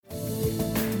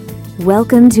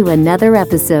Welcome to another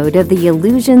episode of the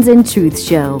Illusions and Truth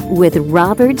Show with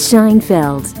Robert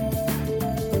Scheinfeld.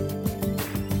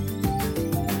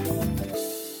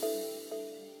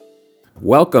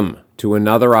 Welcome to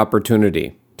another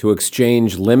opportunity to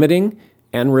exchange limiting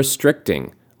and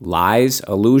restricting lies,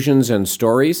 illusions, and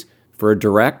stories for a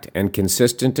direct and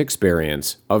consistent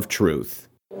experience of truth.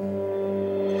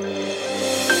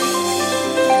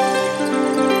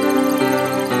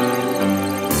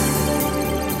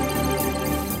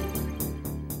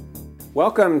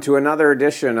 Welcome to another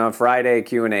edition of Friday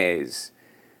Q&As.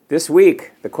 This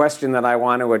week, the question that I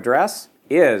want to address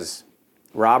is,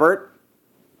 Robert,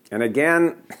 and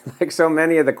again, like so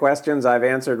many of the questions I've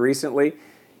answered recently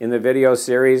in the video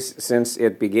series since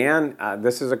it began,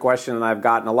 this is a question that I've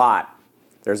gotten a lot.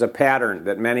 There's a pattern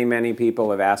that many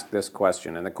people have asked this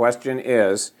question, and the question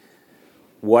is,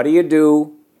 what do you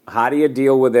do, how do you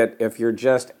deal with it if you're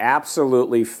just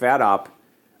absolutely fed up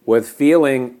with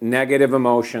feeling negative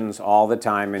emotions all the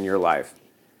time in your life?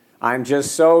 I'm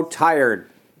just so tired,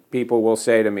 people will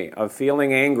say to me, of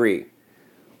feeling angry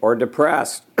or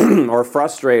depressed or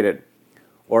frustrated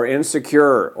or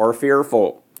insecure or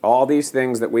fearful, all these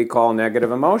things that we call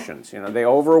negative emotions. They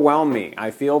overwhelm me. I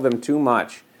feel them too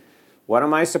much. What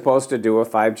am I supposed to do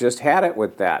if I've just had it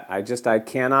with that? I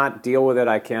cannot deal with it.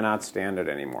 I cannot stand it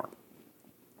anymore.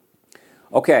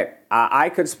 Okay, I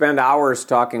could spend hours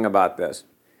talking about this.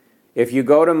 If you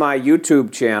go to my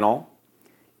YouTube channel,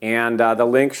 and the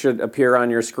link should appear on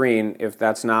your screen if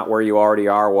that's not where you already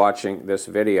are watching this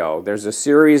video, there's a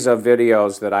series of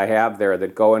videos that I have there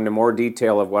that go into more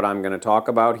detail of what I'm going to talk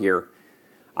about here.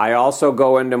 I also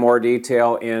go into more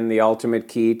detail in the Ultimate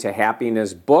Key to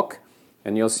Happiness book,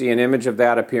 and you'll see an image of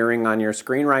that appearing on your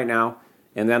screen right now.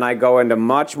 And then I go into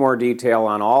much more detail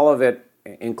on all of it,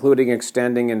 including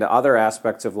extending into other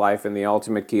aspects of life in the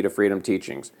Ultimate Key to Freedom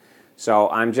teachings. So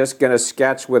I'm just going to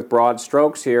sketch with broad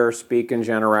strokes here, speak in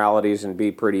generalities, and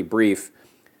be pretty brief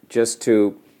just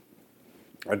to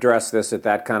address this at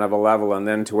that kind of a level. And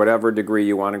then to whatever degree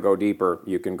you want to go deeper,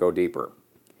 you can go deeper.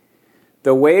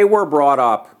 The way we're brought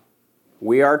up,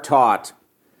 we are taught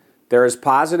there's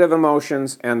positive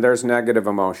emotions and there's negative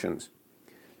emotions.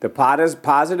 The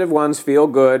positive ones feel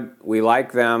good. We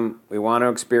like them. We want to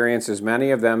experience as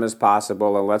many of them as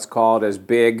possible, and let's call it as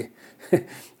big,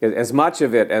 as much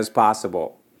of it as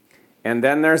possible. And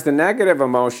then there's the negative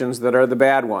emotions that are the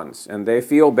bad ones, and they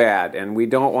feel bad, and we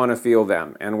don't want to feel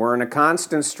them. And we're in a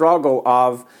constant struggle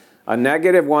of a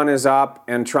negative one is up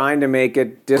and trying to make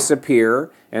it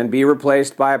disappear and be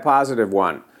replaced by a positive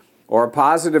one. Or a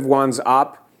positive one's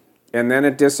up, and then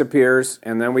it disappears,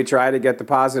 and then we try to get the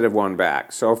positive one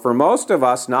back. So for most of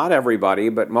us, not everybody,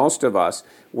 but most of us,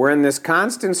 we're in this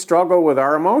constant struggle with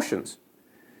our emotions.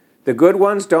 The good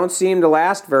ones don't seem to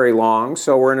last very long,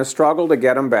 so we're in a struggle to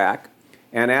get them back.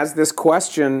 And as this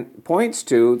question points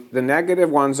to, the negative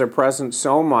ones are present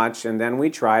so much, and then we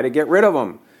try to get rid of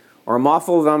them, or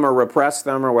muffle them, or repress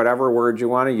them, or whatever word you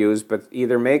want to use, but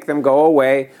either make them go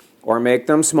away, or make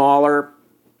them smaller,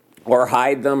 or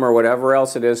hide them, or whatever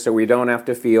else it is, so we don't have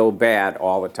to feel bad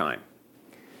all the time.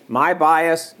 My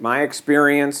bias, my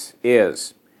experience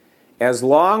is, as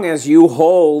long as you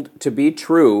hold to be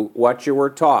true what you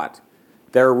were taught,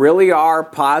 there really are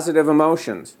positive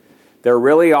emotions. There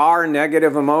really are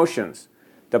negative emotions.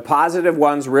 The positive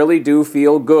ones really do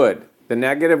feel good. The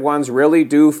negative ones really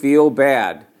do feel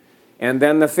bad. And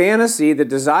then the fantasy, the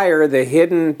desire, the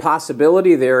hidden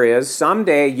possibility there is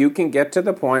someday you can get to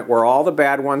the point where all the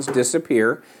bad ones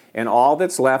disappear and all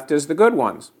that's left is the good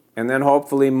ones. And then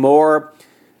hopefully more,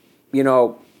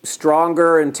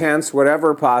 stronger, intense,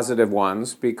 whatever positive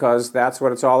ones, because that's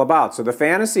what it's all about. So the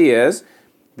fantasy is,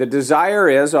 the desire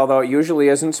is, although it usually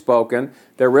isn't spoken,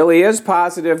 there really is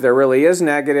positive, there really is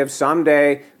negative.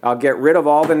 Someday I'll get rid of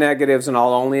all the negatives and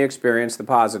I'll only experience the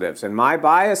positives. And my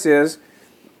bias is,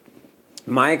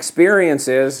 my experience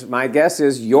is, my guess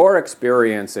is your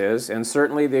experience is, and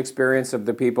certainly the experience of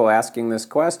the people asking this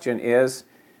question is,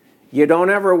 you don't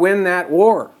ever win that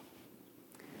war.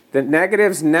 The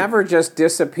negatives never just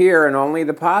disappear and only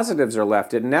the positives are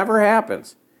left. It never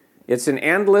happens. It's an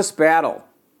endless battle.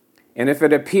 And if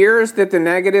it appears that the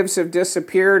negatives have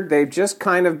disappeared, they've just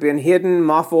kind of been hidden,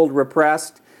 muffled,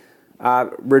 repressed,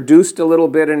 reduced a little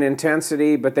bit in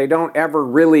intensity, but they don't ever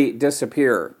really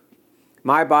disappear.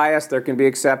 My bias, there can be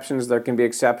exceptions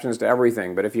to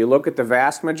everything. But if you look at the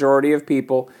vast majority of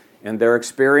people and their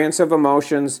experience of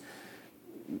emotions,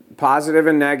 positive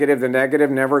and negative, the negative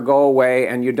never go away,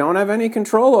 and you don't have any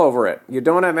control over it. You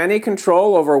don't have any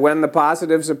control over when the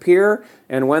positives appear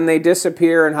and when they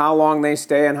disappear and how long they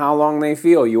stay and how long they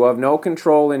feel. You have no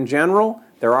control in general,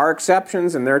 There are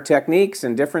exceptions, and there are techniques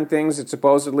and different things that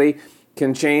supposedly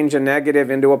can change a negative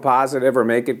into a positive or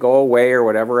make it go away or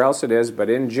whatever else it is. But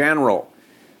in general,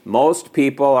 most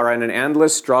people are in an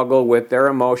endless struggle with their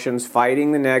emotions,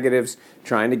 fighting the negatives,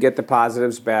 trying to get the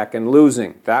positives back, and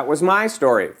losing. That was my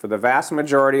story for the vast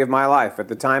majority of my life. At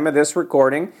the time of this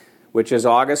recording, which is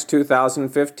August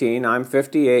 2015, I'm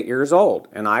 58 years old.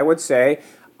 And I would say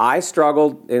I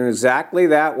struggled in exactly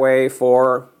that way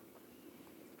for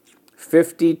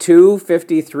 52,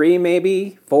 53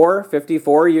 maybe,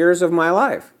 54 years of my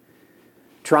life.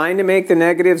 Trying to make the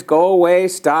negatives go away,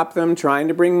 stop them, trying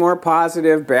to bring more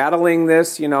positive, battling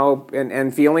this,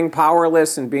 and feeling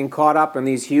powerless and being caught up in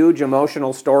these huge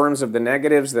emotional storms of the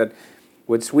negatives that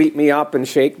would sweep me up and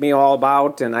shake me all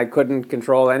about, and I couldn't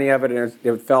control any of it, and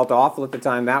it felt awful at the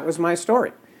time. That was my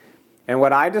story. And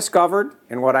what I discovered,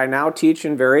 and what I now teach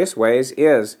in various ways,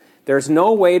 is there's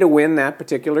no way to win that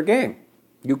particular game.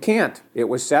 You can't. It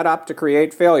was set up to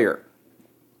create failure.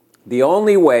 The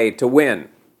only way to win,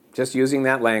 just using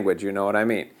that language, you know what I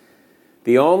mean.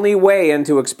 The only way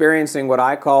into experiencing what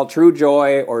I call true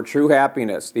joy or true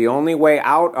happiness, the only way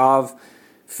out of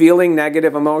feeling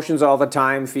negative emotions all the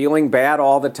time, feeling bad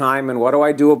all the time, and what do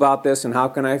I do about this, and how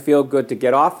can I feel good, to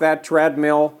get off that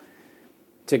treadmill,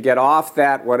 to get off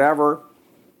that whatever,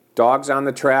 dogs on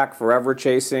the track forever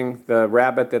chasing the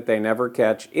rabbit that they never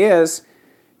catch, is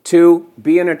to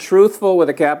be in a truthful, with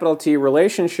a capital T,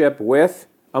 relationship with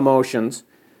emotions,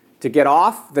 to get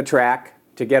off the track,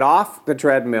 to get off the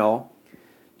treadmill,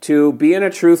 to be in a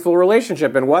truthful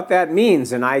relationship. And what that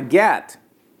means, and I get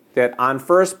that on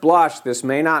first blush this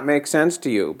may not make sense to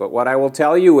you, but what I will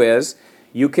tell you is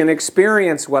you can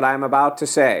experience what I'm about to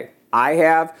say. I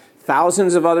have,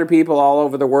 thousands of other people all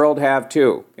over the world have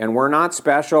too, and we're not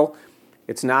special.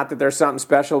 It's not that there's something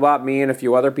special about me and a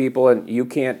few other people and you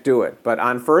can't do it. But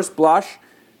on first blush,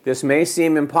 this may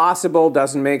seem impossible,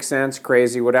 doesn't make sense,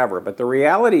 crazy, whatever. But the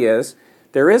reality is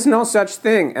there is no such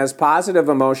thing as positive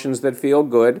emotions that feel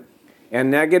good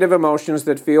and negative emotions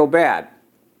that feel bad.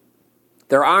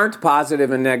 There aren't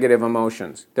positive and negative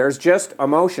emotions. There's just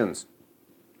emotions.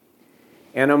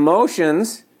 And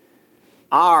emotions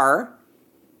are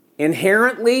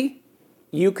inherently,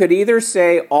 you could either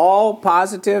say all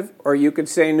positive or you could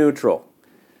say neutral.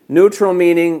 Neutral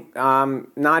meaning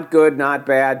not good, not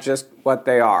bad, just what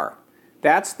they are.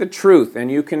 That's the truth,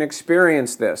 and you can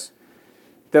experience this.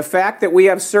 The fact that we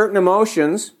have certain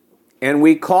emotions and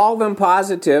we call them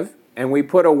positive and we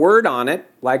put a word on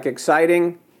it, like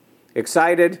exciting,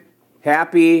 excited,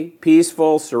 happy,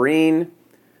 peaceful, serene,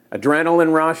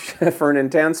 adrenaline rush for an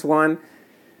intense one.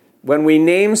 When we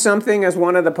name something as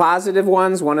one of the positive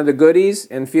ones, one of the goodies,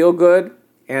 and feel good,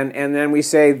 and then we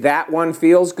say that one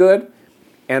feels good,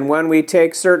 and when we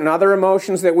take certain other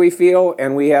emotions that we feel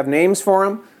and we have names for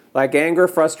them, like anger,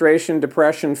 frustration,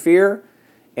 depression, fear,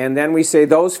 and then we say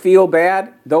those feel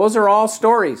bad, those are all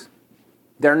stories.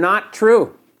 They're not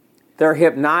true. They're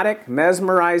hypnotic,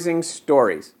 mesmerizing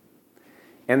stories.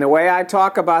 And the way I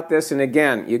talk about this, and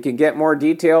again, you can get more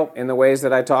detail in the ways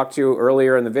that I talked to you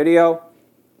earlier in the video,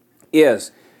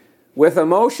 is with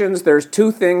emotions, there's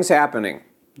two things happening.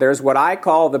 There's what I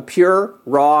call the pure,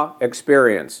 raw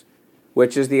experience,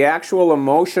 which is the actual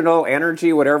emotional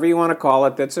energy, whatever you want to call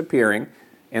it, that's appearing.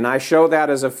 And I show that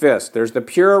as a fist. There's the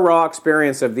pure, raw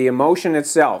experience of the emotion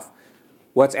itself.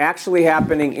 What's actually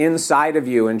happening inside of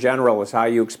you in general is how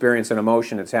you experience an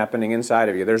emotion. It's happening inside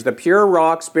of you. There's the pure,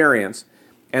 raw experience.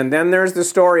 And then there's the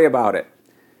story about it.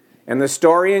 And the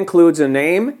story includes a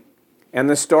name, and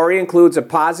the story includes a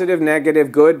positive,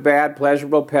 negative, good, bad,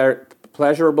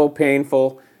 pleasurable,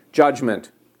 painful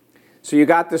judgment. So you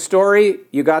got the story,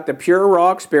 you got the pure,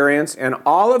 raw experience, and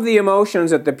all of the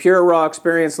emotions at the pure, raw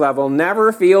experience level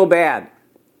never feel bad.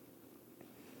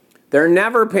 They're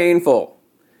never painful.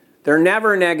 They're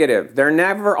never negative. They're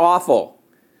never awful.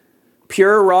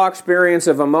 Pure, raw experience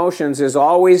of emotions is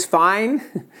always fine,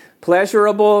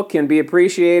 pleasurable, can be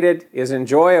appreciated, is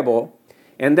enjoyable.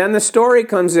 And then the story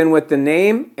comes in with the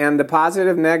name and the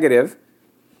positive, negative.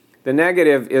 The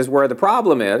negative is where the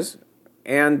problem is.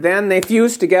 And then they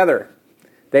fuse together.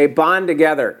 They bond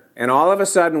together. And all of a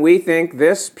sudden we think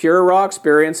this pure, raw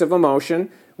experience of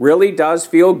emotion really does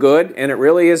feel good, and it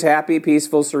really is happy,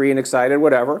 peaceful, serene, excited,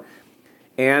 whatever.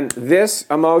 And this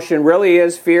emotion really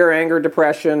is fear, anger,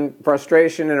 depression,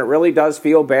 frustration, and it really does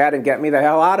feel bad and get me the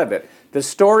hell out of it. The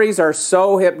stories are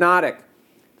so hypnotic.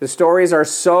 The stories are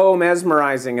so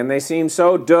mesmerizing, and they seem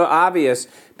so obvious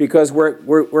because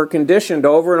we're conditioned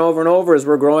over and over and over as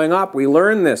we're growing up. We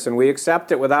learn this, and we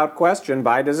accept it without question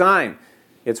by design.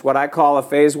 It's what I call a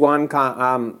phase one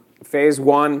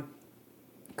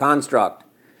construct.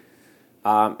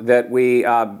 that we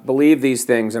believe these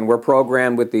things and we're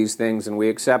programmed with these things and we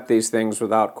accept these things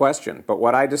without question. But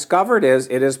what I discovered is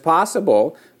it is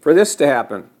possible for this to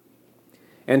happen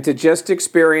and to just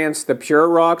experience the pure,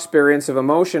 raw experience of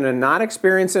emotion and not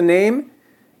experience a name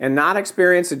and not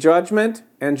experience a judgment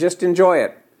and just enjoy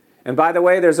it. And by the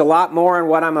way, there's a lot more in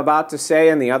what I'm about to say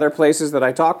in the other places that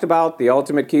I talked about, the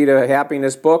Ultimate Key to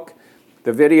Happiness book,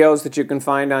 the videos that you can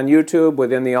find on YouTube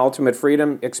within the Ultimate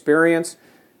Freedom Experience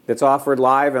that's offered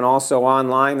live and also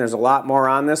online. There's a lot more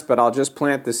on this, but I'll just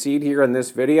plant the seed here in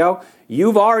this video.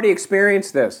 You've already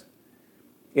experienced this.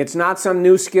 It's not some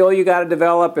new skill you got to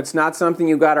develop. It's not something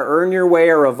you got to earn your way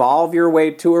or evolve your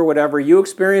way to or whatever. You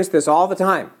experience this all the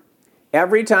time.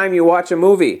 Every time you watch a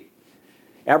movie,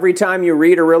 every time you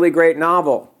read a really great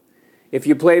novel, if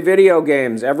you play video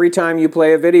games, every time you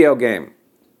play a video game,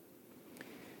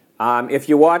 if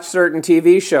you watch certain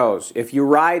TV shows, if you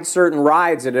ride certain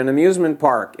rides at an amusement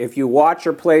park, if you watch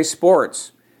or play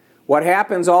sports, what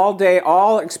happens all day,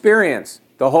 all experience,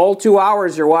 the whole 2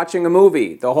 hours you're watching a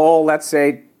movie, the whole, let's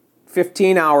say,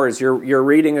 15 hours you're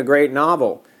reading a great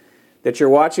novel, that you're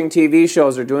watching TV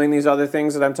shows or doing these other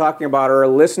things that I'm talking about or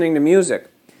listening to music,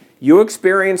 you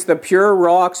experience the pure,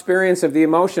 raw experience of the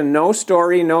emotion, no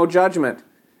story, no judgment,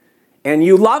 and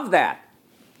you love that.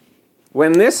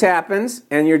 When this happens,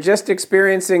 and you're just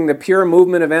experiencing the pure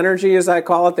movement of energy, as I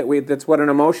call it, that's what an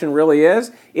emotion really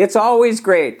is, it's always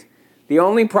great. The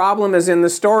only problem is in the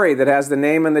story that has the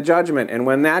name and the judgment. And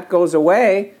when that goes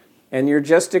away, and you're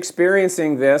just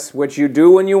experiencing this, which you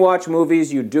do when you watch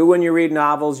movies, you do when you read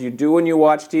novels, you do when you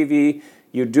watch TV,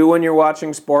 you do when you're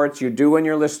watching sports, you do when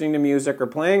you're listening to music or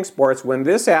playing sports, when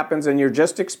this happens and you're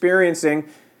just experiencing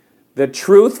the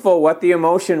truthful, what the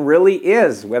emotion really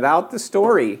is without the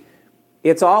story,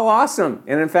 it's all awesome.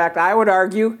 And in fact, I would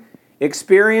argue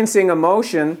experiencing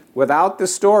emotion without the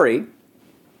story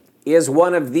is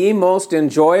one of the most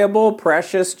enjoyable,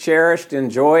 precious, cherished,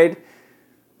 enjoyed,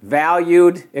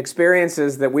 valued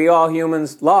experiences that we all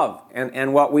humans love.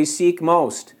 And what we seek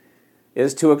most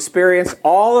is to experience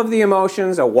all of the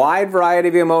emotions, a wide variety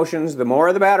of emotions, the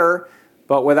more the better,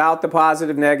 but without the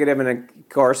positive, negative, and of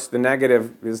course the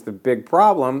negative is the big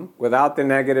problem, without the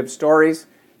negative stories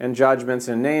and judgments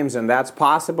and names, and that's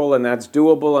possible, and that's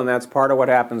doable, and that's part of what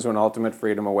happens when ultimate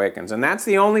freedom awakens. And that's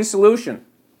the only solution.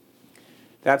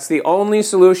 That's the only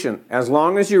solution. As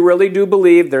long as you really do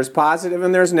believe there's positive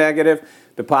and there's negative,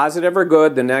 the positive are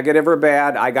good, the negative are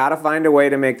bad, I got to find a way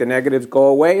to make the negatives go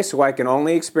away so I can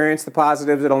only experience the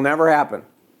positives. It'll never happen.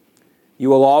 You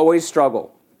will always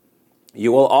struggle.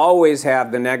 You will always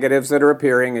have the negatives that are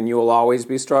appearing, and you will always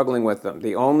be struggling with them.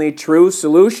 The only true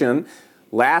solution,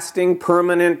 lasting,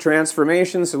 permanent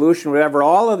transformation solution, whatever,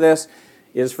 all of this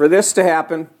is for this to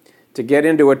happen, to get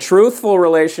into a truthful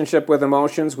relationship with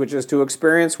emotions, which is to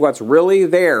experience what's really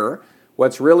there,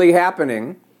 what's really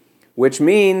happening, which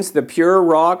means the pure,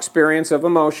 raw experience of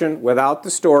emotion without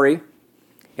the story.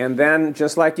 And then,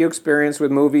 just like you experience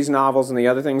with movies, novels, and the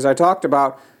other things I talked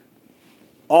about,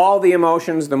 all the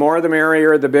emotions, the more the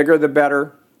merrier, the bigger the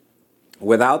better,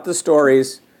 without the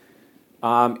stories,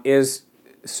 is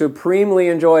supremely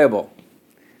enjoyable.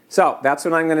 So that's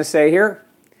what I'm going to say here.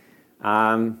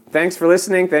 Thanks for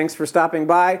listening. Thanks for stopping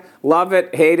by. Love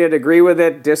it, hate it, agree with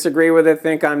it, disagree with it,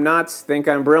 think I'm nuts, think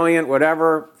I'm brilliant,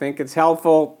 whatever, think it's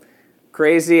helpful,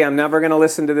 crazy, I'm never going to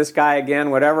listen to this guy again,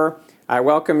 whatever. I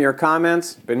welcome your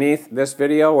comments beneath this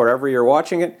video, wherever you're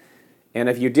watching it. And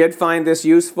if you did find this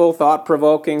useful,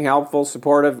 thought-provoking, helpful,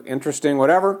 supportive, interesting,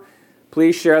 whatever,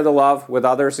 please share the love with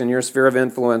others in your sphere of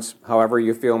influence, however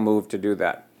you feel moved to do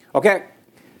that. Okay,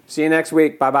 see you next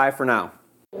week. Bye-bye for now.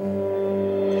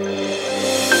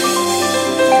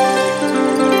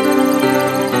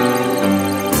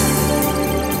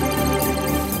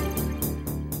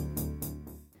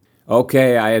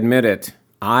 Okay, I admit it.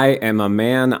 I am a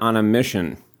man on a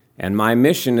mission, and my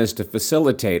mission is to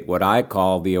facilitate what I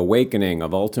call the awakening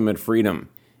of ultimate freedom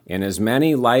in as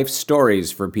many life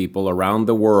stories for people around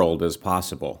the world as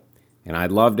possible. And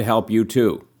I'd love to help you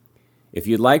too. If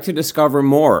you'd like to discover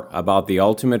more about the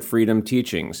Ultimate Freedom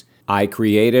teachings, I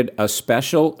created a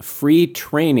special free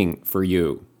training for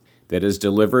you that is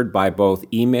delivered by both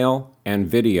email and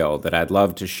video that I'd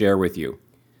love to share with you.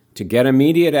 To get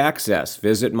immediate access,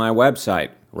 visit my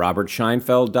website,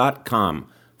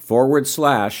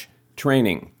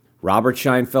 robertscheinfeld.com/training.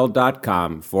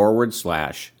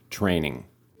 robertscheinfeld.com/training.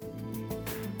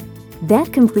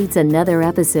 That completes another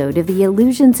episode of the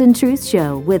Illusions and Truth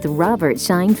Show with Robert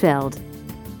Scheinfeld.